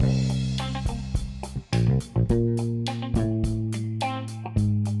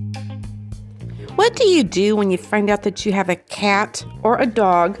do you do when you find out that you have a cat or a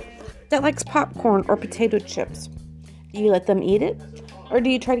dog that likes popcorn or potato chips? Do you let them eat it, or do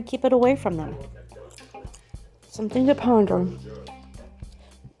you try to keep it away from them? Something to ponder.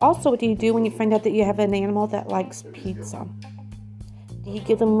 Also, what do you do when you find out that you have an animal that likes pizza? Do you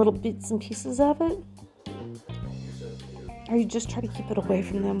give them little bits and pieces of it? Or you just try to keep it away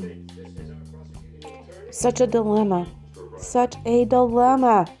from them? Such a dilemma. Such a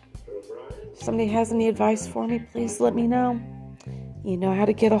dilemma. If somebody has any advice for me, please let me know. You know how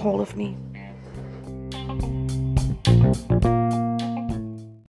to get a hold of me.